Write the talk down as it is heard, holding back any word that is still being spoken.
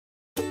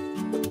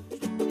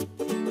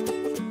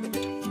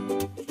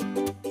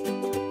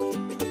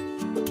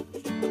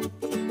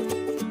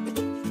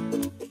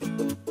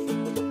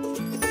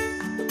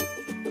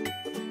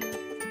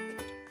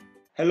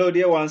Hello,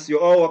 dear ones.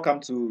 You're all welcome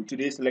to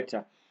today's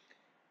lecture.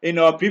 In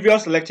our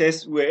previous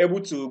lectures, we were able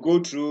to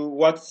go through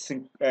what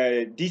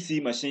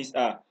DC machines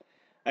are.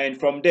 And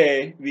from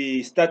there,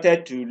 we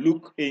started to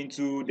look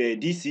into the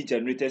DC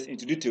generators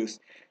into details.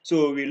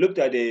 So we looked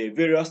at the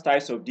various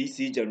types of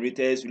DC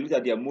generators, we looked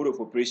at their mode of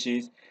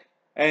operations,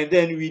 and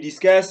then we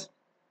discussed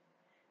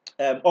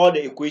all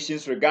the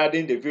equations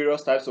regarding the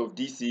various types of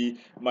DC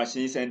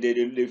machines and the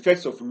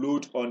effects of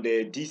load on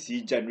the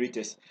DC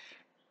generators.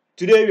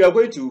 Today we are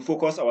going to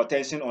focus our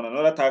attention on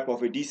another type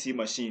of a DC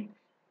machine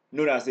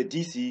known as the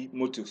DC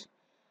motors.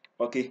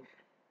 Okay,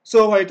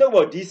 so when you talk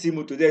about DC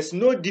motor, there's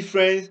no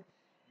difference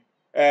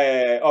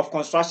of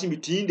construction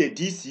between the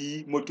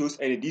DC motors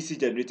and the DC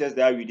generators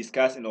that we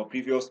discussed in our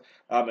previous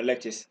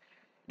lectures.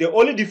 The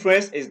only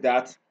difference is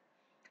that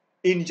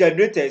in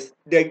generators,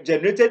 the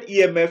generated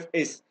EMF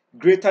is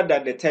greater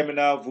than the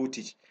terminal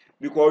voltage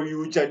because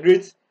you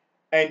generate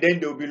and then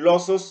there will be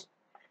losses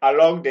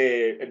along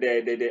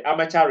the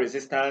armature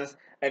resistance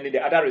and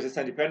the other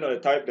resistance depending on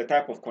the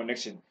type of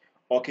connection.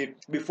 Okay,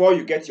 before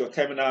you get your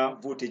terminal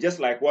voltage, just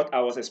like what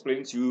I was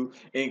explaining to you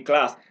in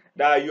class,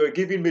 that you're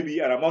giving maybe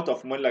an amount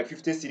of money like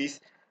 50 cedis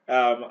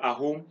at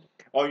home.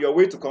 On your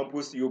way to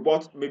campus, you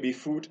bought maybe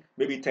food,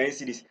 maybe 10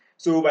 cedis.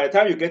 So by the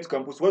time you get to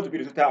campus, what will be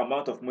the total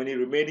amount of money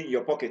remaining in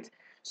your pocket?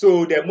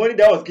 So the money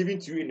that was given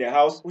to you in the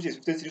house, which is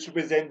 50 cedis,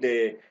 represent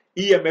the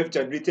EMF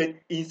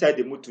generated inside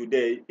the motor,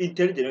 the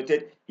internally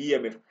generated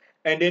EMF.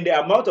 And then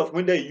the amount of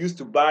money that you used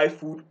to buy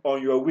food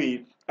on your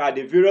way are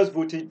the various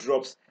voltage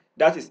drops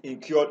that is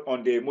incurred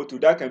on the motor.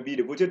 That can be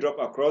the voltage drop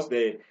across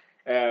the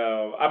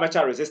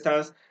armature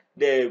resistance,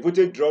 the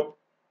voltage drop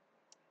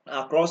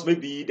across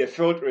maybe the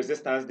field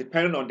resistance,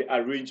 depending on the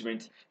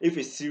arrangement, if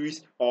it's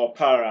series or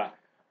parallel.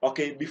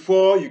 Okay,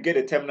 before you get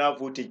the terminal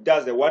voltage,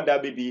 that's the one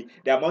that maybe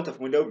the amount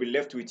of money that will be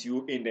left with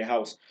you in the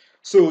house.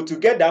 So to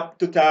get that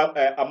total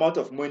amount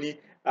of money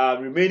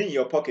remaining in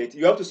your pocket,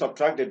 you have to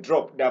subtract the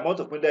amount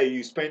of money that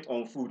you spent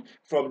on food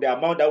from the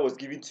amount that was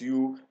given to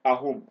you at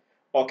home.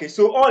 Okay,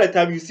 so all the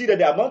time you see that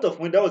the amount of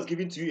money that was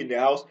given to you in the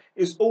house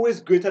is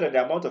always greater than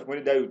the amount of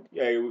money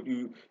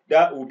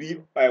that will be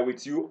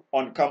with you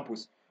on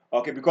campus.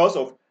 Okay, because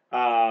of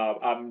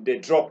the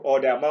drop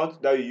or the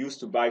amount that you used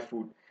to buy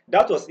food.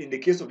 That was in the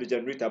case of the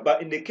generator.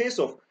 But in the case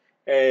of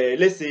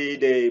let's say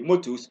the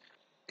motors,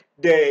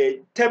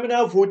 the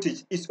terminal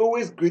voltage is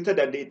always greater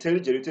than the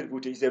internally generated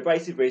voltage. It's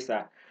vice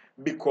versa,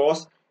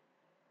 because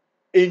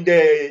in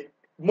the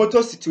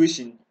motor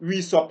situation,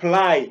 we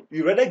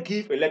rather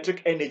give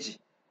electric energy,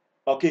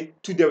 okay,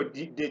 to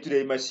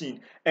the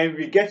machine, and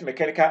we get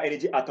mechanical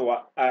energy at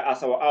our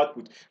as our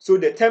output. So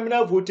the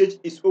terminal voltage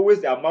is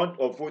always the amount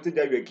of voltage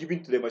that you are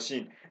giving to the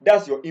machine.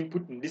 That's your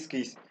input in this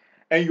case,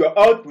 and your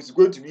output is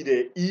going to be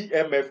the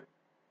EMF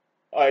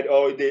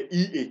or the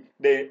EA,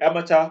 the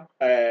amateur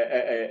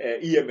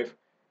EMF.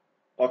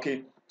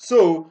 Okay,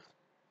 so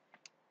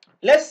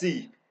let's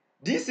see.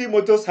 DC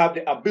motors have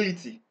the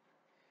ability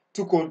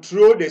to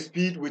control the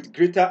speed with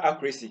greater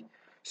accuracy.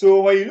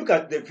 So when you look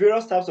at the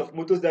various types of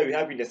motors that we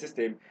have in the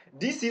system,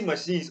 DC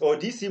machines or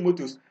DC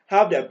motors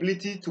have the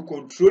ability to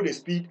control the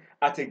speed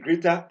at a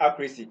greater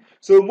accuracy.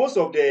 So most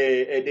of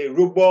the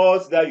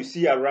robots that you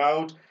see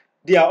around,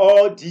 they are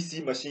all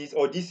DC machines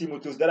or DC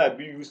motors that are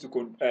being used to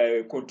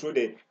control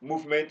the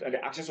movement and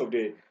the actions of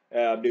the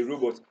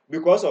robots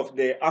because of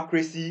the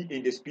accuracy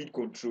in the speed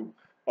control.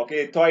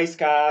 Okay, toy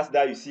cars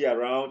that you see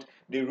around,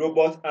 the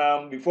robot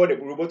arm, before the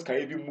robot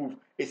can even move,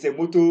 it's a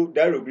motor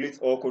that regulates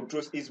or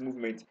controls its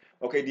movement.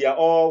 Okay, they are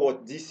all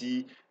what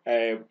DC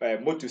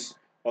motors.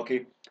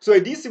 Okay, so a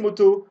DC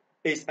motor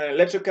is an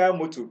electrical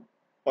motor,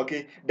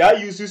 okay, that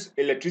uses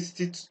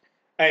electricity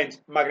and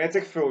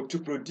magnetic field to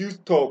produce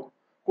torque,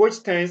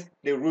 which turns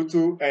the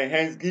rotor and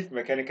hence give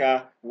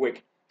mechanical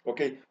work.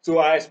 Okay, so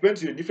I explained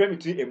to you the difference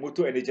between a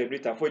motor and a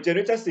generator. For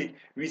generator's sake,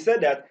 we said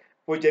that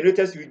for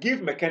generators, you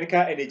give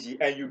mechanical energy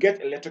and you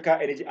get electrical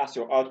energy as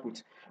your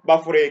output.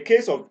 But for a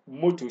case of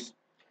motors,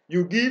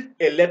 you give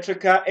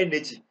electrical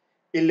energy,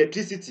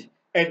 electricity,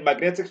 and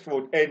magnetic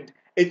field, and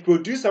it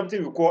produces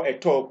something we call a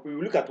torque. We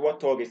will look at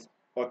what torque is.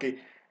 Okay,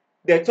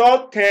 the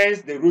torque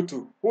turns the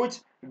rotor, which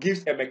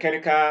gives a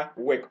mechanical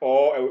work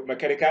or a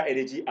mechanical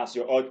energy as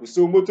your output.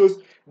 So motors,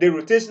 the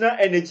rotational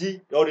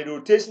energy or the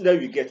rotation that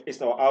we get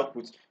is our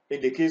output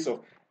in the case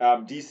of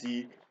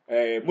DC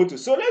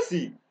motors. So let's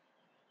see.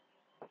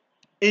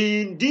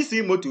 In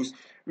DC motors,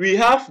 we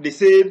have the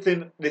same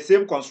thing, the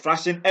same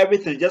construction,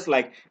 everything just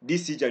like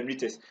DC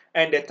generators,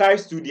 and the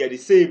types too, they are the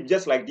same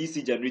just like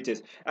DC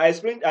generators. I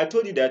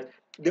told you that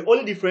the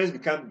only difference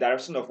becomes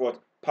direction of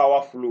what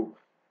power flow.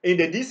 In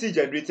the DC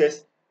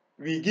generators,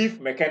 we give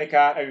mechanical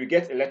and we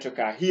get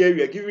electrical. Here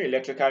we are giving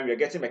electrical and we are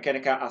getting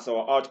mechanical as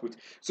our output.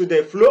 So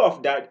the flow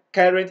of that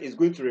current is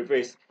going to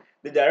reverse.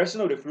 The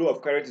direction of the flow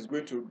of current is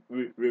going to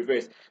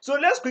reverse. So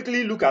let's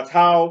quickly look at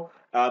how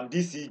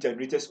DC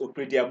generators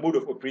operate, their mode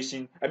of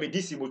operation. I mean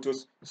DC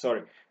motors,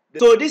 sorry.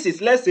 So this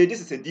is, let's say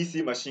this is a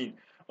DC machine,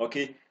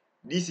 okay?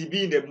 DC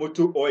being a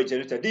motor or a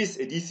generator. This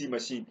is a DC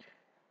machine.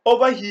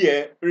 Over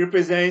here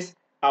represents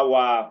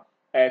our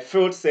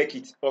field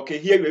circuit. Okay,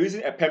 here we're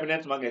using a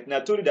permanent magnet. And I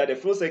told you that the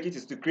field circuit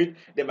is to create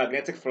the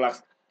magnetic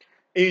flux.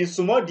 In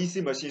small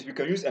DC machines, we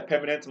can use a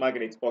permanent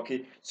magnet.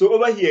 Okay, so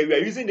over here we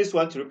are using this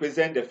one to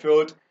represent the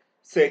field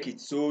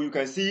circuit. So you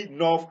can see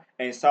north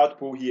and south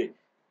pole here.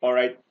 All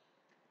right,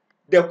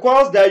 the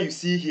coils that you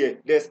see here,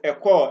 there's a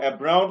coil, a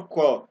brown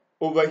coil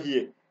over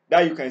here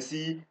that you can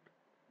see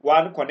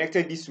one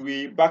connected this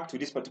way back to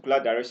this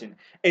particular direction.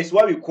 It's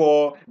what we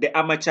call the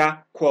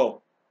armature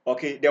coil.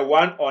 Okay, the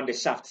one on the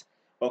shaft.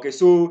 Okay,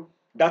 so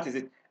that is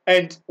it.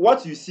 And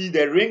what you see,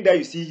 the ring that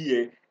you see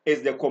here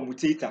is the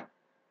commutator.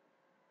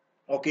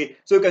 Okay,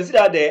 so you can see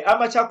that the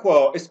armature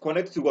coil is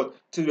connected to what?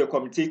 To the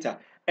commutator.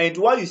 And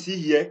what you see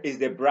here is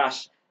the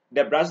brush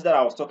that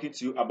I was talking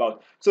to you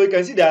about. So you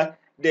can see that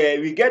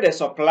we get the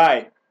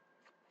supply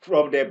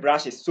from the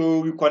brushes. So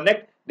we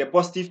connect the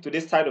positive to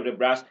this side of the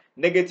brush,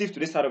 negative to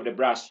this side of the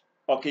brush.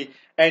 Okay,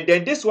 and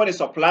then this one is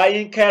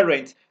supplying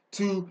current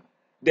to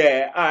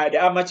the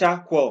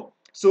armature coil.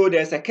 So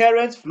there's a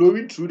current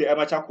flowing through the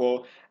armature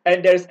coil,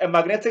 and there's a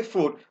magnetic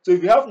field. So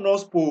if you have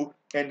north pole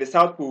and the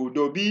south pole,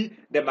 there will be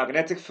the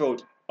magnetic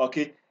field.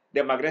 Okay,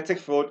 the magnetic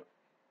field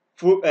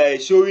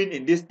showing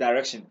in this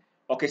direction.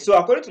 Okay, so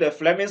according to the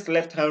Fleming's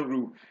left-hand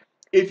rule,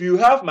 if you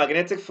have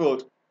magnetic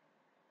field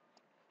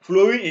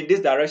flowing in this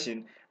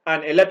direction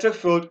and electric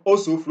field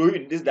also flowing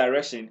in this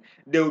direction,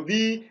 there will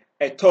be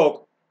a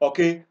torque,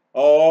 okay,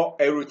 or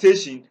a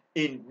rotation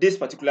in this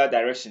particular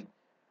direction.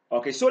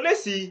 Okay, so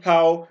let's see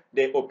how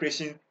the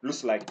operation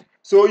looks like.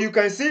 So you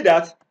can see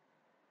that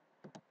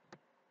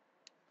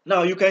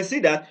now you can see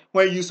that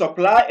when you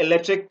supply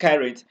electric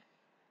current,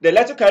 the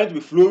electric current will be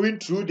flowing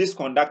through these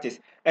conductors,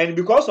 and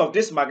because of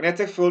this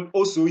magnetic field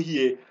also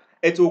here,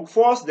 it will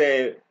force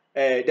the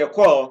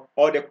coil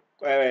or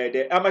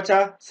the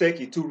armature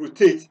circuit to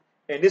rotate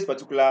in this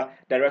particular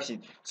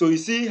direction. So you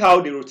see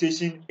how the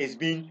rotation is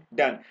being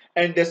done,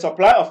 and the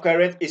supply of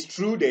current is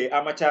through the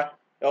armature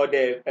or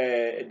the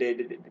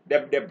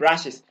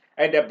brushes,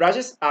 and the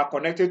brushes are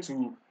connected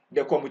to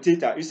the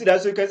commutator. You see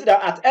that? So you can see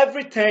that at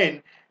every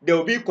turn there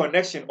will be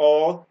connection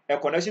or a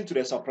connection to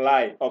the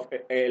supply of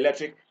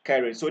electric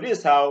current. So this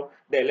is how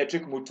the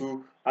electric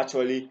motor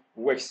actually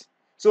works.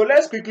 So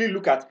let's quickly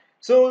look at.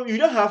 So you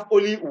don't have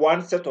only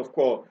one set of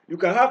coils. You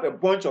can have a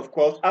bunch of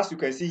coils, as you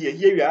can see here.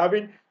 Here we are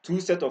having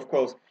two sets of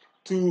coils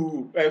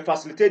to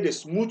facilitate the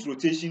smooth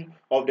rotation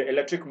of the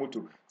electric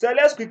motor. So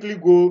let's quickly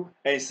go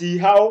and see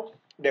how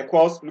the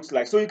coils looks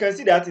like. So you can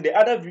see that in the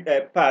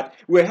other part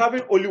we're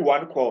having only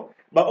one coil,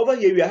 but over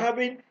here we are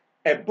having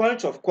a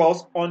bunch of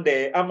coils on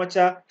the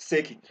armature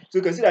circuit. So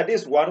you can see that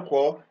this one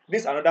coil,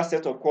 this another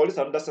set of coils, this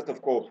another set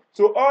of coils.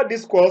 So all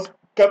these coils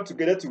come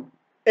together to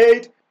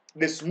aid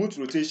the smooth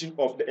rotation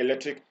of the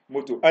electric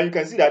motor. And you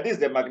can see that this is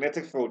the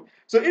magnetic field.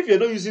 So if you're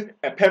not using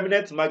a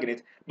permanent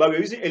magnet, but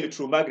we're using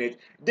electromagnet,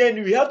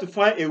 then we have to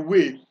find a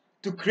way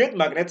to create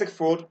magnetic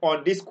field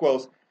on these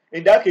coils.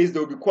 In that case,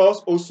 there will be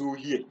coils also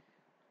here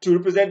to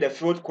represent the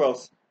field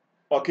coils.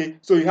 Okay,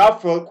 so you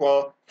have field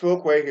coil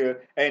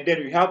here, and then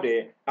we have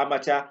the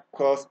armature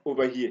coils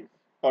over here.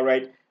 All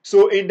right,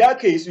 so in that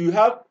case, you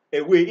have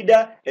a way,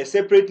 either a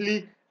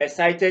separately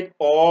excited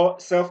or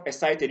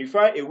self-excited. You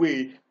find a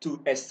way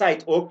to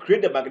excite or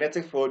create the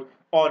magnetic field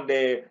on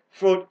the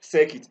field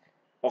circuit.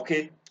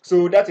 Okay,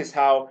 so that is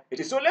how it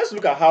is. So let's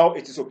look at how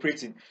it is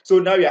operating. So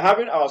now we are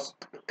having our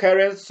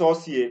current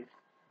source here.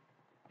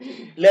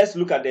 Let's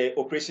look at the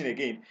operation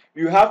again.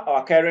 We have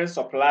our current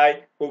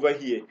supply over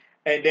here,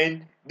 and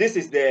then this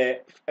is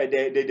the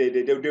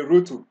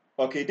rotor.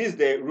 Okay, this is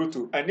the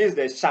rotor, and this is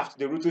the shaft,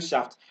 the rotor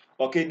shaft.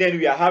 Okay, then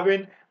we are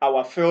having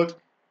our field,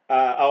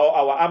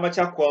 our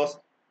armature coils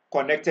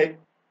connected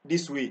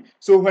this way.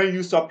 So when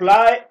you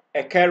supply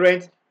a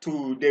current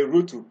to the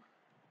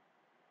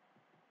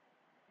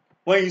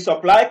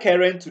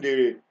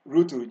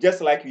rotor,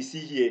 just like we see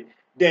here,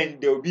 then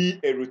there will be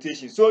a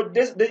rotation. So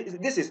this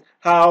is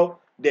how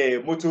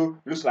the motor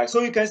looks like.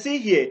 So you can see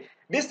here,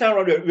 this time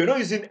around we're not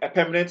using a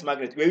permanent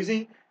magnet. We're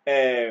using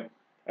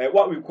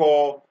what we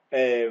call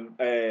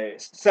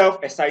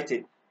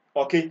self-excited.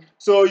 Okay,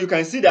 so you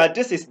can see that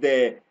this is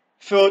the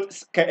field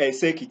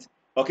circuit.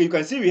 Okay, you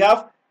can see we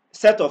have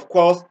set of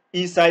coils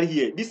inside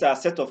here. These are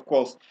set of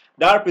coils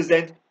that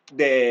represent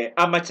the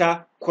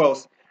armature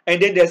coils,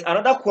 and then there's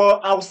another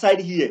coil outside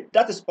here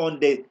that is on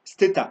the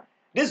stator.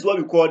 This is what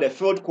we call the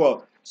field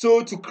coil.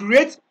 So to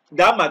create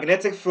that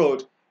magnetic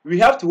field, we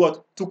have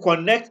to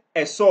connect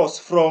a source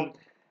from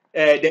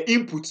the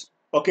input.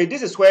 Okay,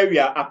 this is where we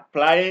are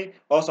applying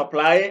or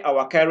supplying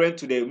our current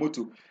to the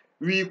motor.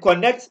 We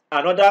connect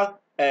another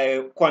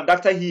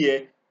conductor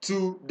here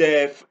to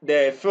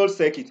the field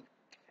circuit.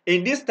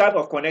 In this type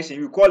of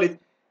connection, we call it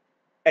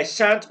a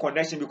shunt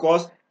connection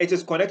because it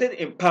is connected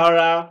in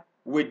parallel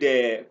with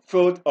the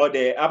field or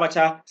the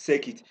armature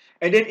circuit.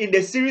 And then in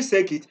the series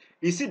circuit,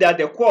 you see that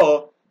the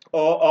coil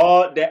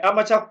or the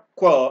armature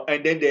coil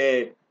and then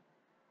the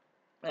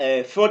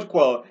field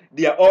coil,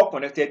 they are all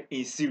connected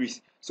in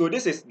series. So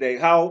this is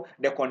how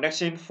the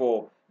connection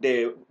for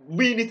the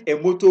being it a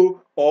motor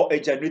or a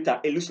generator,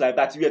 it looks like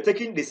that. We are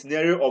taking the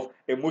scenario of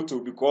a motor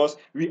because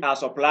we are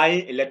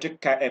supplying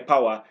electric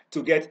power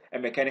to get a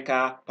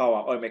mechanical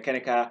power or a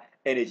mechanical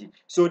energy.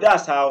 So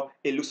that's how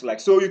it looks like.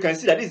 So you can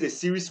see that this is a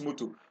series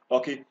motor.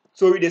 Okay,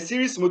 so with the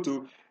series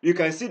motor, you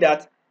can see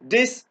that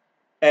this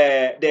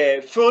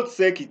the field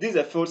circuit, this is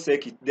a field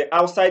circuit. The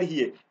outside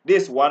here,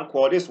 this one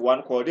coil, this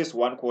one coil, this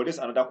one coil, this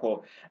another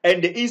coil,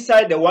 and the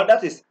inside, the one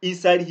that is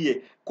inside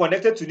here,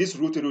 connected to this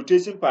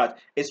rotation part,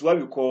 is what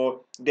we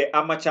call the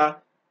armature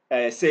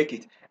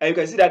circuit. And you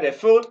can see that the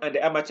field and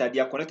the armature, they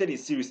are connected in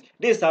series.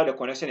 This is how the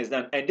connection is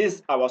done, and this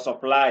is our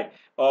supply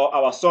or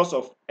our source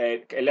of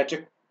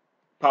electric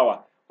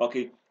power.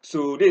 Okay,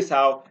 so this is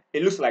how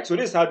it looks like. So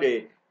this is how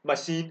the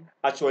machine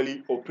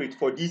actually operates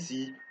for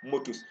DC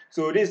motors.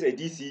 So this is a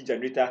DC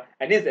generator,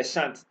 and this is the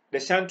shunt. The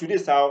shunt to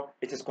this is how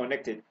it is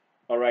connected.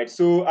 All right,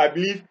 so I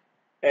believe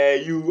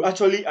you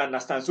actually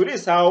understand. So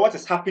this is how what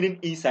is happening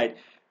inside.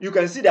 You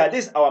can see that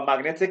this is our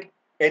magnetic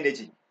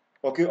energy,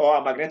 okay, or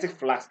our magnetic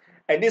flux,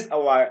 and this is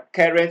our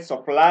current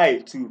supply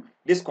to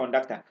this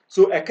conductor.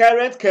 So a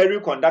current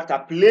carrying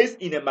conductor placed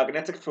in a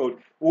magnetic field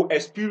will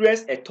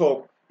experience a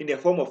torque in the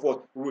form of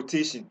what?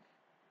 Rotation.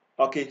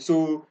 Okay,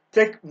 so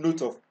take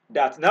note of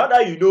that. Now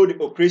that you know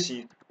the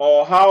operation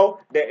or how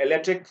the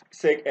electric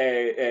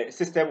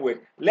system works,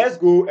 let's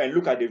go and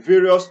look at the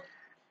various.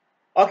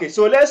 Okay,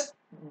 so let's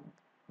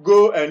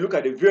go and look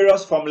at the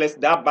various formulas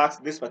that backs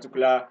this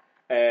particular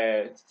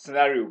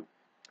scenario.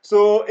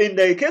 So in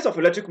the case of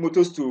electric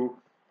motors to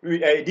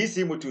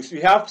DC motors,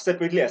 we have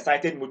separately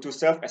excited motors,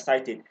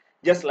 self-excited,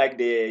 just like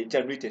the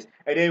generators.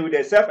 And then with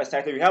the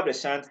self-excited, we have the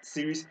shunt,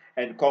 series,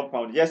 and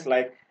compound, just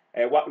like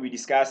what we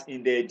discussed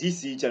in the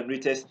DC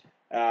generators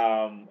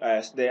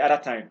the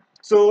other time.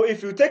 So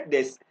if you take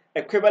this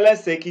equivalent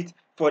circuit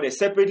for the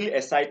separately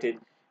excited,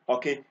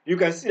 okay, you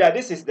can see that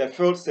this is the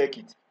field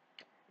circuit.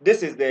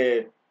 This is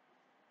the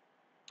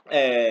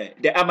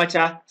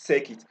armature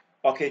circuit.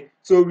 Okay,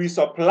 so we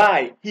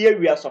supply here,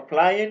 we are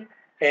supplying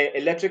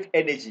electric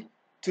energy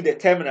to the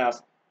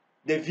terminals,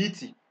 the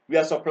VT. We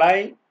are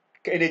supplying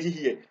energy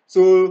here,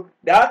 so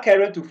that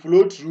current to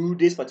flow through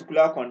this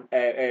particular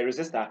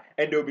resistor,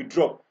 and there will be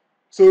drop.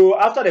 So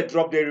after the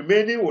drop, the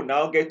remaining will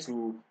now get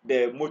to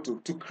the motor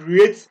to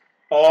create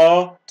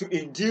or to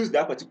induce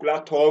that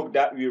particular torque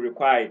that we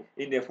require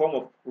in the form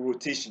of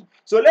rotation.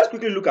 So let's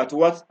quickly look at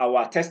what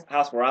our test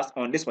has for us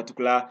on this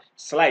particular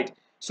slide.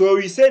 So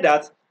we say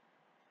that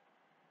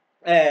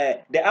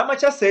the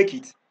armature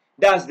circuit,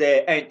 that's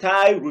the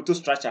entire rotor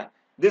structure.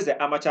 This is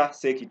the armature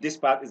circuit. This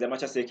part is the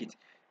armature circuit.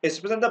 It's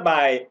represented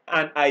by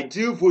an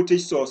ideal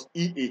voltage source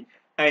EA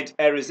and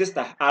a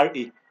resistor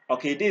RA.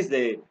 Okay, this is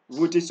the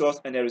voltage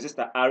source and the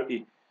resistor RA.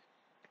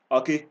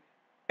 Okay,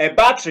 a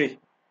battery,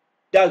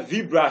 that's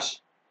V brush,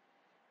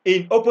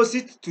 in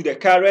opposite to the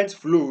current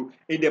flow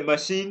in the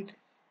machine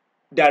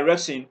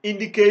direction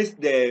indicates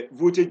the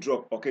voltage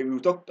drop. Okay, we will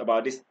talk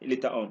about this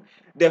later on.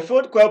 The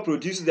field coil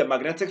produces the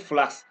magnetic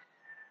flux.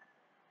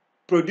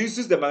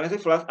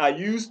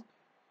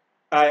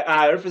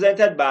 Are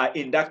represented by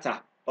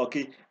inductor.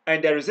 Okay,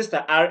 and the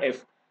resistor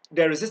RF.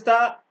 The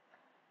resistor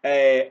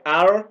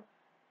R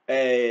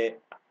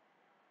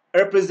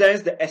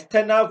represents the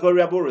external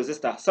variable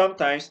resistor,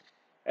 sometimes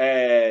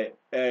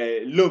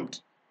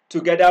lumped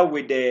together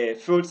with the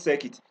field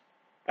circuit,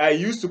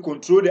 used to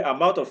control the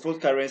amount of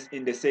field currents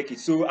in the circuit.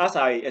 So as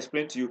I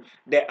explained to you,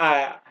 the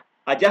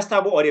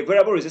adjustable or the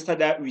variable resistor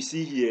that we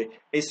see here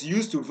is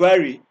used to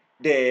vary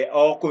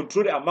or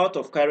control the amount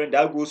of current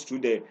that goes through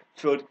the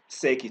field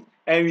circuit.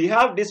 And we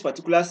have this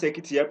particular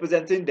circuit here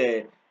representing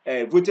the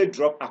voltage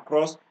drop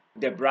across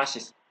the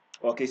brushes.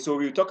 Okay, so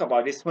we'll talk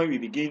about this when we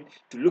begin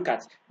to look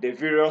at the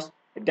various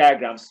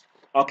diagrams.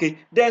 Okay,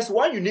 there's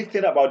one unique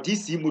thing about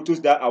DC motors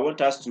that I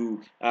want us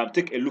to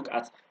take a look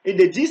at. In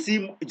the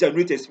DC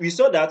generators, we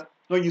saw that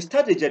when you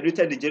start the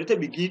generator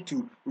begin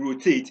to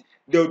rotate,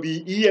 there will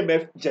be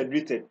EMF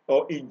generated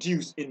or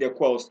induced in the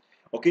coils.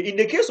 Okay, in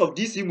the case of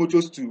DC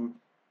motors too,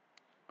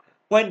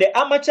 when the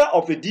armature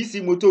of a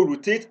DC motor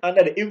rotates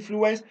under the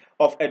influence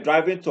of a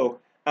driving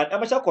torque, and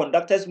armature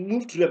conductors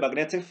move through the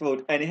magnetic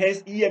field, and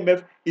hence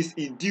EMF is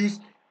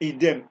induced in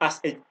them as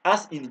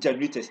in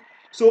generators.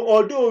 So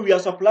although we are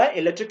supplying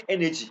electric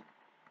energy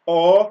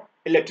or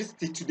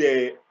electricity to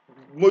the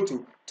motor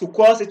to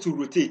cause it to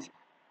rotate,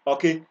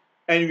 okay,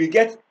 and we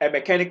get a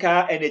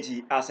mechanical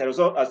energy as a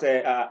result,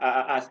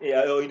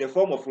 in the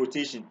form of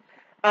rotation.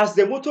 As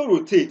the motor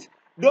rotates,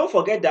 don't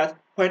forget that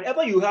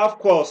whenever you have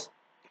coils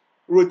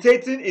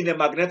rotating in the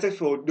magnetic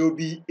field, there will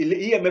be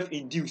EMF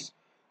induced.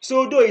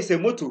 So though it's a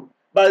motor,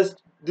 but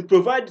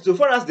so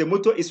far as the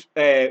motor is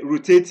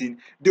rotating,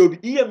 there will be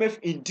EMF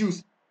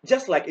induced,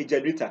 just like a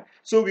generator.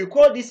 So we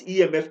call this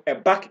EMF a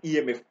back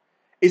EMF.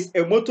 It's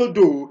a motor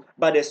though,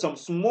 but there's some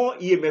small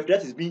EMF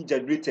that is being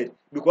generated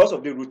because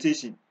of the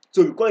rotation.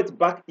 So we call it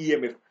back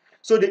EMF.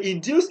 So the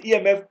induced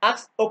EMF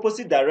acts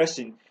opposite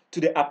direction to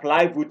the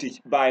applied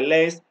voltage by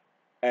Lenz's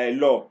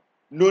law,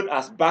 known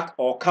as back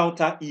or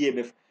counter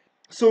EMF.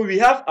 So we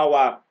have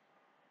our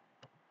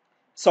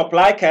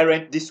supply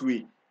current this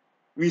way.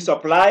 we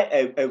supply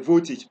a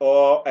voltage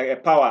or a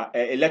power,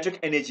 electric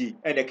energy,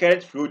 and the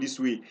current flow this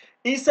way.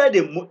 Inside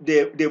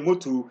the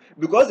motor,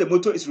 because the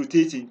motor is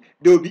rotating,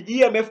 there will be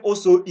EMF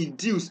also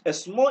induced, a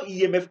small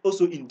EMF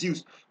also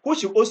induced,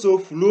 which will also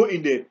flow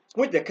in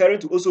which the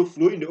current will also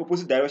flow in the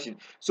opposite direction.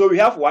 So we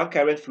have one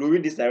current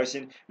flowing this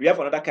direction, we have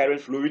another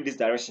current flowing this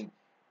direction.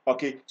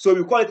 Okay, so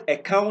we call it a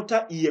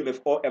counter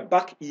EMF or a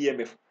back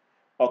EMF.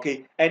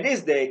 Okay, and this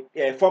is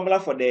the formula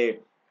for the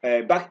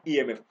back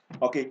EMF.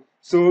 Okay,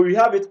 so we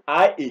have it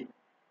IA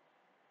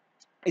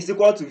is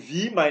equal to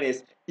V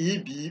minus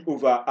EB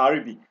over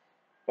RB.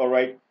 All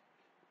right,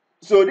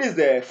 so this is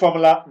the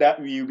formula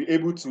that we will be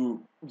able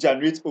to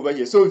generate over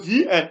here. So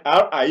V and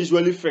R are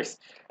usually fixed,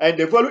 and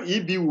the value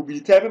EB will be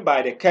determined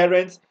by the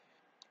current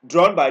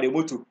drawn by the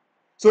motor.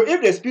 So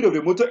if the speed of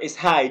the motor is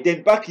high,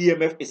 then back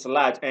EMF is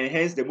large, and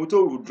hence the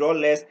motor will draw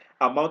less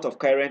amount of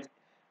current,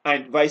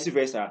 and vice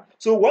versa.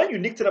 So one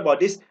unique thing about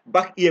this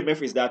back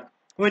EMF is that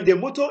when the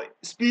motor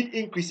speed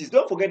increases,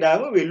 don't forget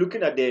that when we're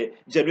looking at the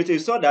generator, you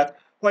saw that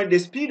when the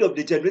speed of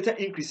the generator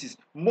increases,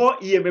 more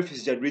EMF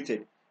is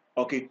generated.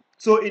 Okay,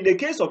 so in the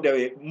case of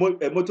the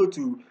motor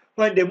 2,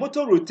 when the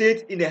motor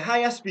rotates in a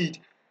higher speed,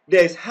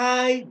 there's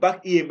high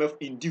back EMF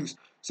induced.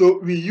 So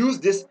we use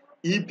this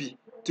EB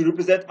to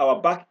represent our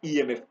back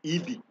EMF,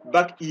 EB,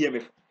 back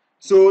EMF.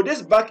 So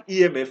this back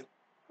EMF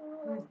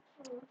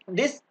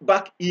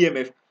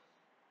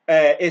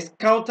is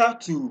counter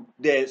to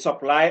the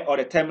supply or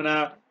the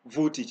terminal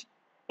voltage.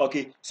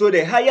 Okay, so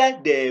the higher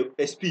the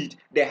speed,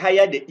 the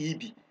higher the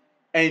EB.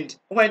 And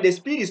when the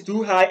speed is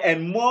too high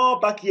and more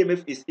back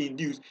EMF is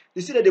induced,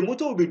 you see that the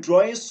motor will be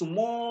drawing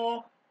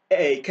small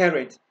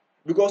current,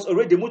 because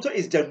already the motor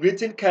is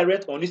generating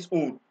current on its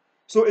own.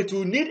 So it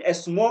will need a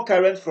small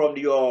current from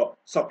your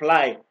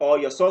supply or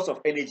your source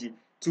of energy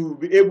to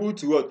be able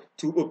to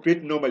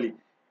operate normally.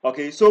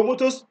 Okay, so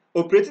motors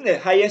operating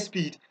at higher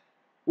speed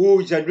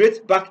will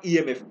generate back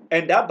EMF,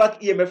 and that back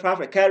EMF have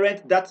a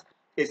current that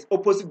is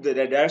opposite to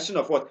the direction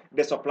of what?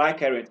 The supply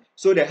current.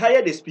 So the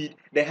higher the speed,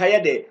 the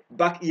higher the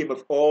back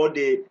EMF or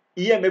the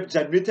EMF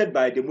generated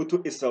by the motor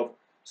itself.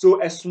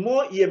 So a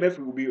small EMF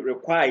will be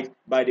required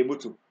by the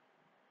motor.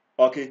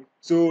 Okay,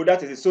 so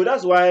that is it. So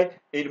that's why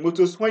in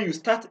motors, when you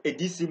start a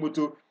DC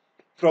motor,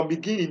 from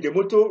beginning the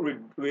motor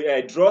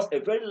draws a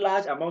very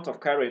large amount of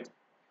current.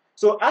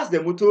 So as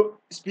the motor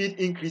speed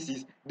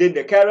increases, then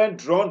the current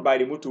drawn by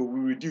the motor will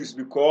reduce,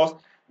 because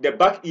the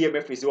back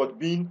EMF is what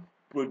being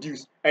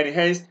produced, and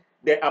hence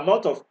the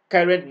amount of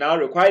current now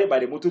required by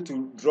the motor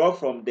to draw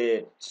from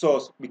the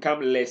source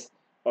become less.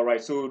 All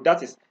right, so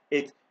that is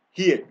it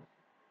here.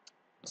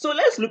 So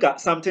let's look at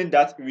something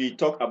that we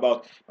talk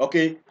about.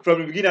 Okay,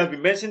 from the beginning we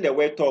mentioned the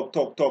word torque.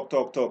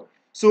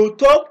 So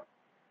torque,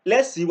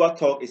 let's see what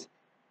torque is.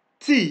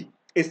 T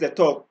is the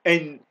torque,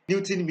 and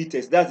Newton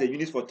meters, that's the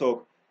unit for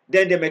torque.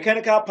 Then the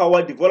mechanical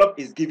power developed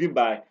is given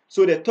by,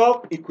 so the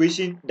torque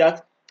equation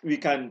that we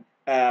can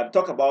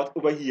talk about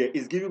over here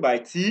is given by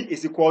T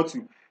is equal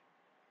to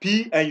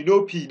P, and you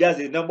know P, that's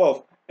the number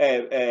of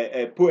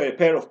a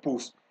pair of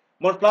poles,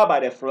 multiplied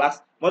by the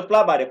flux,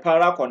 multiplied by the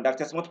parallel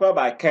conductors, multiplied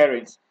by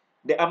current,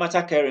 the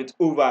armature current,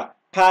 over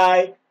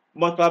pi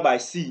multiplied by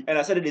C. And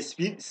I said that the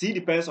speed C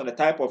depends on the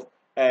type of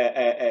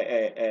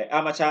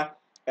armature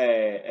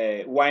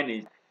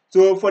winding.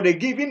 So for the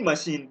given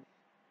machine,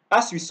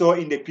 as we saw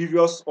in the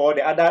previous or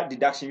the other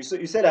deduction,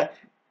 you said that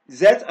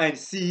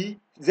ZC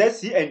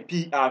and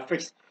P are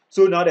fixed.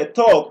 So now the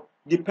torque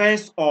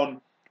depends on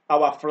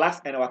our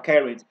flux and our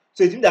current.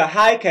 So it means that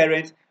high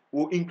current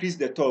will increase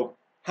the torque,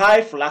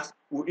 high flux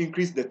will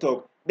increase the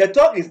torque. The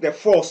torque is the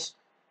force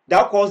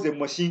that causes the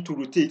machine to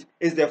rotate.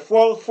 It's the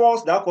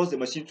force that causes the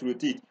machine to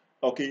rotate.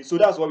 Okay, so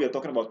that's what we are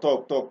talking about,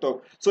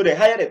 torque. So the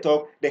higher the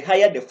torque, the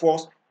higher the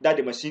force that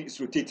the machine is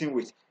rotating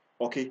with.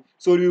 Okay,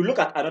 so you look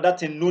at another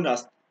thing known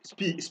as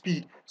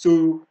speed.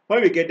 So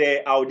when we get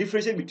there, I'll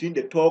differentiate between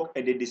the torque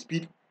and the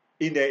speed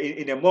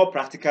in a more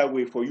practical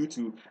way for you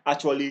to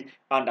actually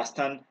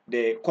understand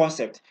the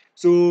concept.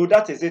 So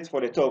that is it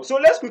for the torque. So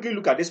let's quickly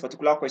look at this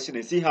particular question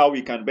and see how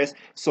we can best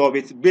solve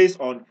it based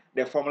on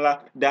the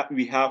formula that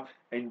we have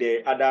in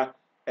the other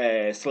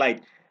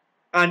slide.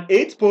 An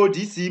 8-pole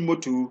DC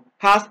motor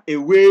has a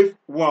wave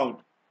wound.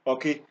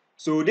 Okay,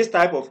 so this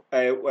type of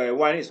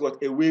one is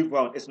what? A wave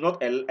wound. It's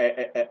not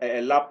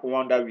a lap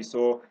wound that we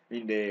saw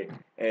in the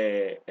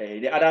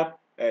other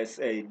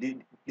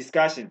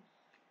discussion.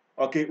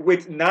 Okay,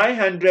 with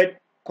 900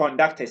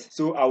 conductors.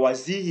 So our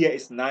Z here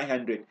is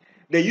 900.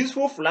 The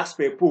useful flux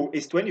per pole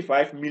is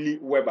 25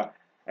 milliweber,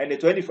 and the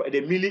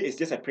milli is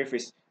just a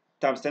prefix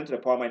times 10 to the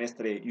power minus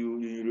 3.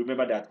 You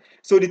remember that.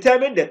 So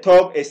determine the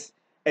torque is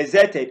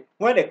exerted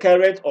when the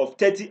current of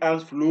 30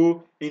 amps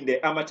flow in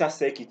the armature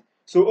circuit.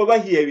 So over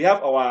here we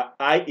have our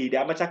IA, the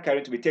armature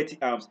current, to be 30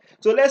 amps.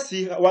 So let's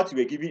see what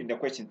we're given in the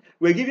question.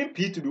 We're given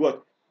P to be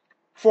what?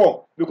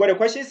 4, because the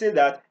question says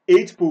that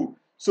 8 pole.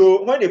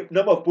 So when the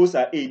number of poles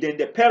are 8, then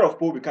the pair of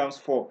pole becomes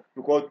 4,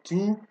 because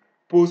 2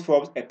 poles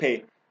forms a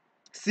pair.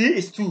 C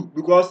is 2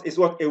 because it's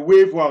what? A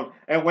wave wound.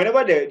 And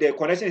whenever the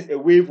connection is a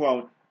wave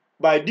wound,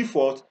 by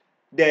default,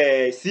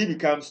 the C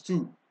becomes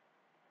 2.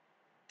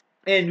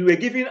 and we were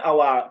given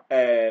our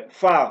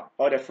file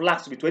or the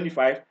flux to be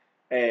 25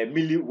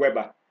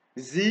 milliweber,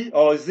 Z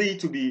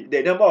to be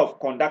the number of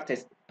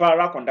conductors,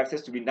 parallel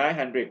conductors to be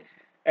 900,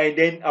 and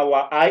then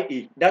our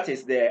IA, that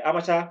is the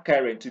armature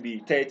current, to be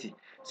 30.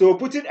 So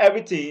putting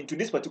everything into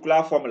this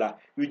particular formula,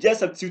 we just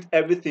substitute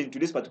everything to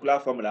this particular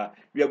formula.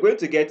 We are going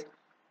to get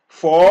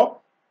 4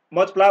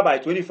 multiplied by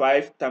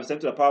 25 times 10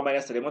 to the power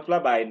minus 3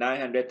 multiplied by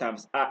 900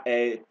 times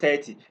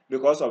 30,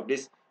 because of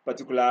this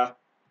particular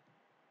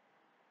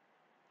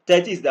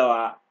 30 is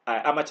our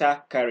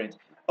armature current,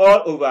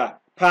 all over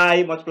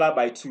pi multiplied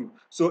by 2.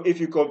 So if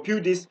you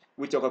compute this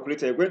with your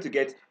calculator, you're going to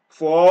get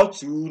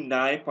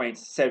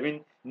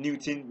 429.7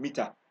 Newton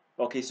meter.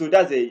 Okay, so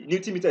that's a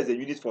Newton meter is a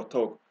unit for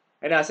torque.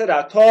 And I said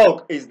that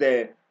torque is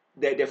the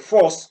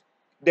force,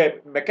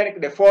 the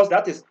force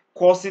that is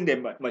causing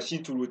the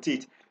machine to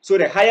rotate. So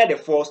the higher the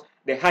force,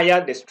 the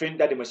higher the strength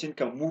that the machine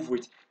can move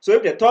with. So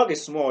if the torque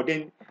is small,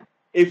 then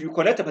if you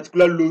connect a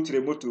particular load to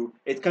the motor,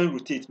 it can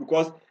rotate,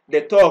 because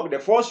the torque, the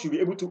force should be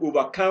able to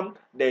overcome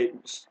the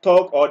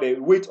torque or the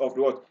weight of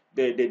the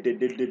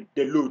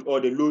load,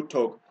 or the load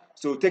torque.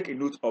 So take a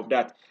note of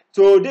that.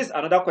 So this is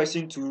another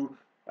question to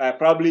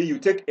probably you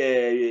take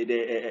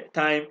the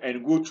time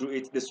and go through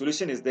it. The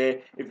solution is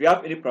there. If you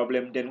have any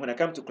problem, then when I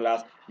come to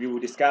class, we will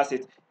discuss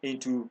it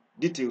into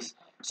details.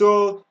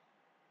 So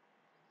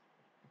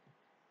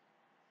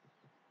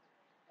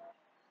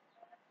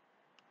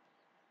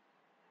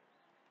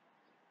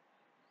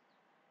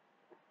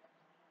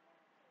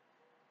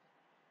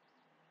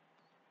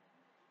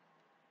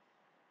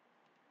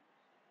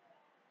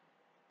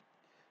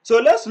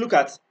let's look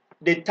at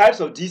the types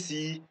of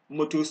DC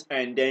motors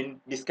and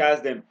then discuss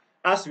them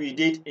as we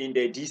did in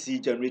the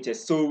DC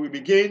generators. So we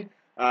begin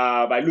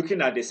by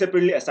looking at the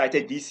separately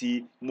excited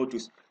DC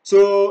motors.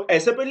 So a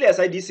separately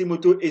excited DC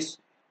motor is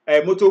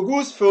a motor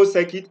whose field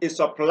circuit is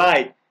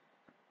supplied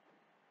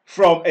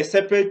from a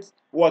separate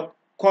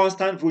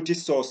constant voltage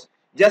source,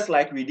 just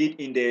like we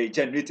did in the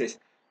generators.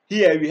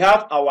 Here we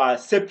have our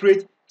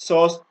separate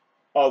source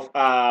of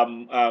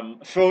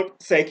field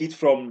circuit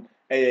from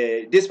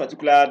this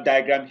particular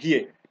diagram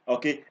here.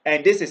 Okay,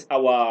 and this is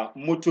our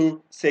motor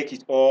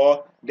circuit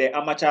or the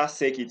armature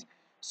circuit.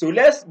 So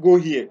let's go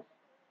here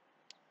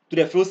to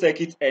the field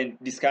circuit and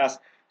discuss.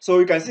 So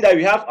you can see that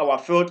we have our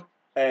field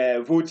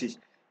voltage.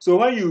 So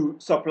when you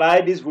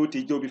supply this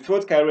voltage, there will be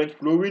field current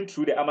flowing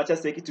through the armature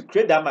circuit to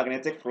create that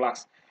magnetic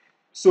flux.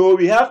 So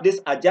we have this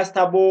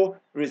adjustable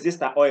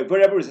resistor or a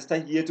variable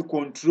resistor here to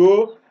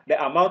control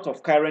the amount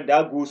of current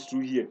that goes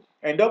through here.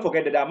 And don't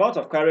forget that the amount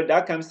of current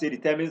that comes here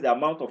determines the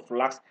amount of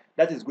flux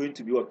that is going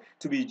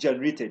to be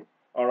generated.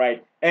 All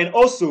right. And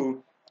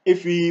also,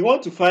 if we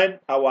want to find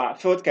our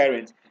field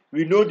current,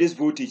 we know this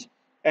voltage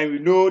and we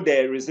know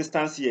the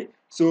resistance here.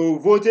 So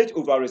voltage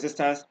over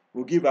resistance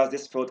will give us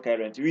this field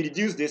current. We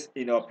deduced this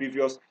in our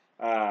previous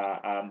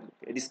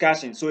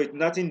discussion, so it's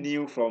nothing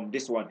new from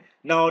this one.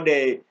 Now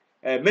the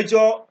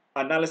major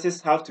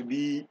analysis have to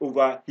be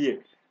over here.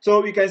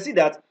 So we can see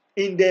that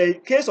in the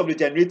case of the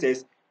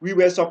generators, we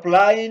were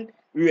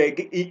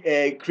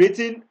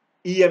creating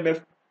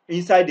EMF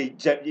inside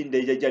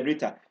the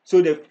generator.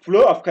 So the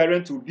flow of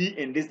current will be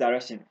in this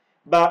direction.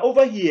 But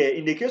over here,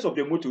 in the case of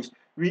the motors,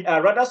 we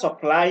are rather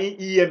supplying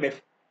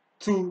EMF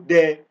to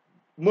the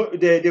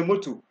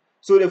motor.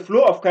 So the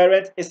flow of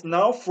current is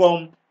now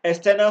from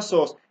external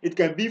source. It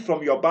can be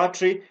from your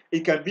battery,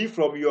 it can be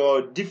from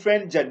your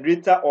different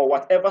generator or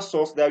whatever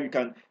source that you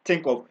can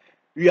think of.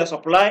 We are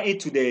supplying it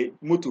to the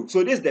motor.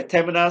 So this is the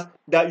terminals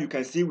that you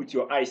can see with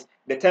your eyes,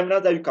 the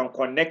terminals that you can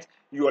connect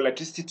your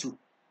electricity to.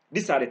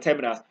 These are the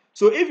terminals.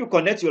 So if you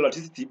connect your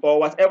electricity or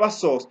whatever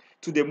source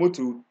to the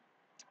motor,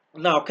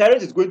 now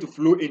current is going to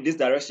flow in this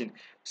direction.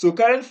 So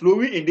current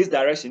flowing in this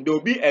direction, there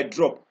will be a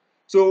drop.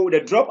 So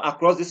the drop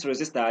across this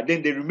resistor,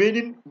 then the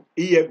remaining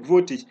EF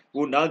voltage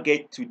will now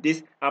get to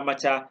this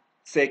armature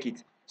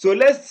circuit. So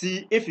let's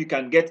see if you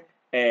can get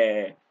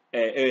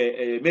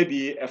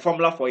maybe a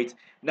formula for it.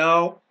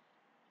 Now,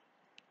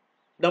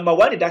 number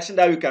one deduction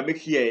that we can make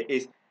here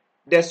is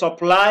the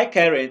supply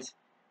current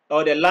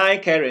or the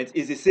line current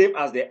is the same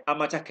as the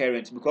armature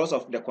current because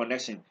of the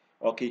connection.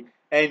 Okay,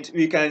 and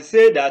we can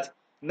say that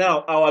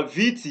now our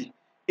VT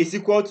is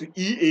equal to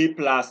EA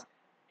plus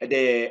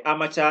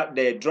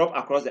the drop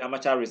across the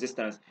armature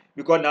resistance,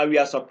 because now we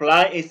are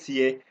supplying it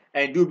here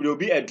and there will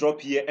be a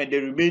drop here and the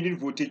remaining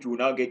voltage will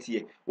now get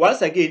here.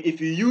 Once again, if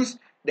we use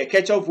the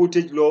Kirchhoff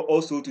voltage law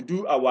also to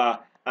do our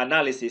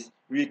analysis,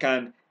 we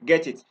can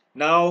get it.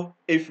 Now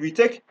if we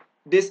take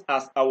this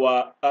as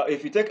our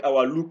if we take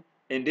our loop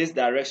in this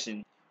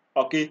direction,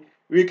 okay,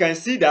 we can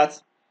see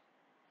that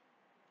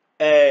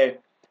the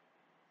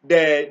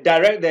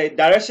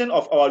direction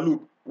of our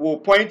loop will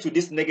point to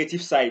this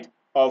negative side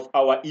of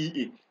our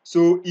EA.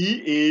 So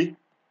EA,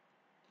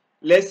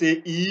 let's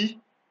say E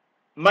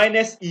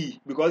minus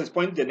E, because it's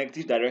pointing the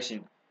negative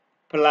direction,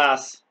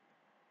 plus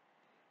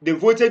the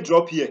voltage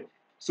drop here.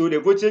 So the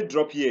voltage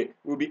drop here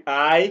will be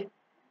IR.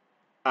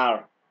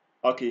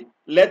 Okay,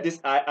 let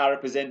this IR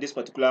represent this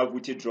particular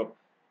voltage drop.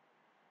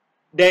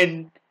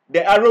 Then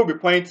the arrow will be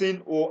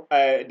pointing or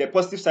the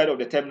positive side of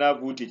the terminal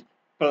voltage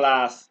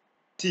plus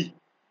T.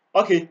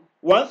 Okay,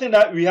 one thing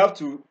that we have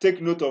to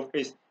take note of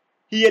is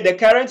here the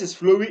current is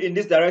flowing in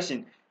this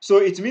direction. So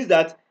it means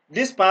that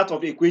this part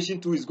of the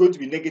equation 2 is going to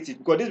be negative,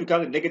 because this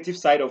becomes the negative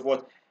side of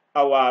what?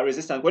 Our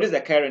resistance. What is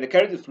the current? The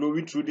current is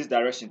flowing through this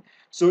direction.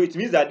 So it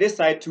means that this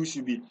side too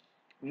should be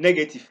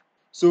negative.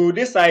 So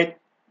this side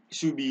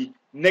should be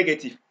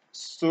negative.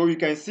 So you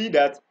can see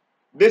that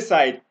this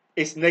side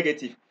is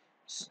negative.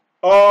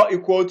 All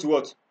equal to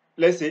what?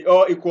 Let's say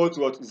all equal to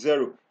what?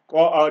 0.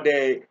 Or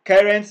the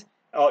current,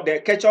 or the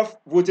Kirchhoff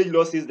voltage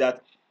law says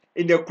that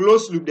in the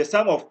closed loop, the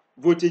sum of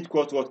voltage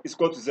equal to what? Is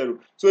equal to 0.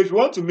 So if you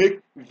want to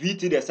make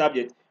Vt the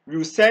subject, we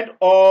will send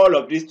all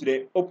of this to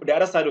the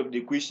other side of the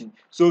equation.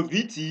 So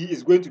Vt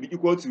is going to be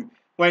equal to,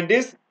 when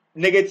this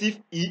negative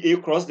EA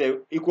cross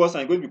the equal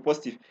sign, is going to be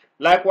positive.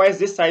 Likewise,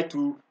 this side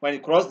too, when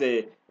it cross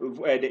the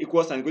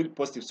equal sign, is going to be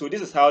positive. So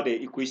this is how the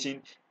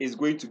equation is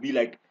going to be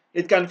like.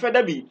 It can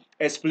further be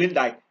explained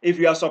like if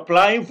you are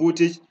supplying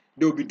voltage,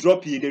 there will be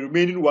drop here, the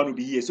remaining one will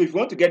be here. So if you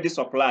want to get this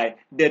supply,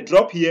 the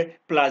drop here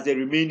plus the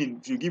remaining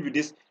to give you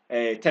this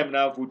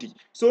terminal voltage.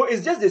 So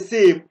it's just the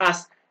same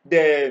as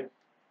the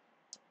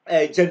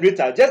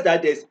generator, just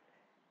that there's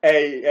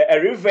a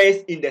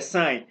reverse in the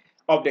sign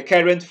of the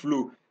current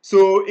flow.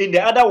 So in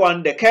the other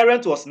one, the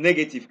current was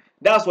negative.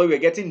 That's why we're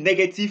getting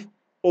negative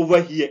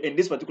over here in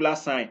this particular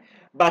sign.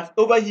 But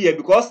over here,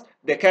 because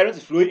the current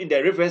is flowing in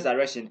the reverse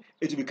direction,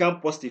 it will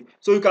become positive.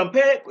 So you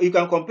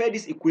can compare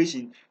this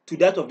equation to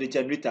that of the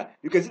generator.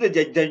 You can see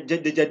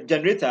the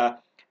generator,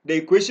 the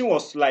equation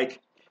was like,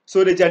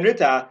 so the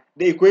generator,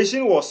 the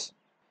equation was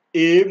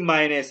A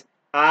minus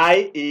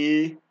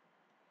IA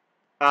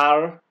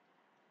R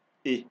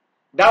A.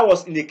 That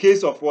was in the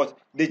case of what?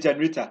 The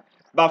generator.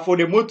 But for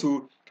the motor,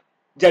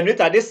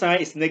 generator, this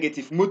sign is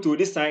negative. Motor,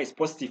 this sign is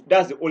positive.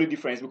 That's the only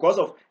difference because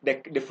of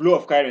the flow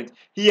of current.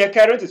 Here,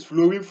 current is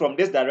flowing from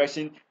this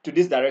direction to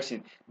this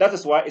direction. That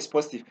is why it's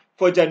positive.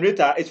 For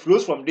generator, it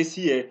flows from this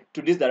here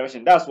to this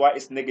direction. That's why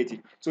it's negative.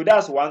 So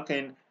that's one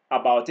thing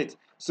about it.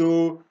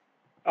 So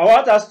I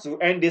want us to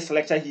end this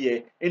lecture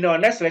here. In our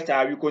next lecture,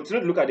 we will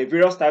continue to look at the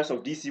various types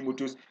of DC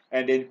motors,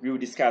 and then we will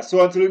discuss.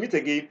 So until we meet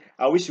again,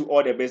 I wish you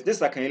all the best. This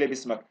is Akanyele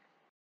Bismarck.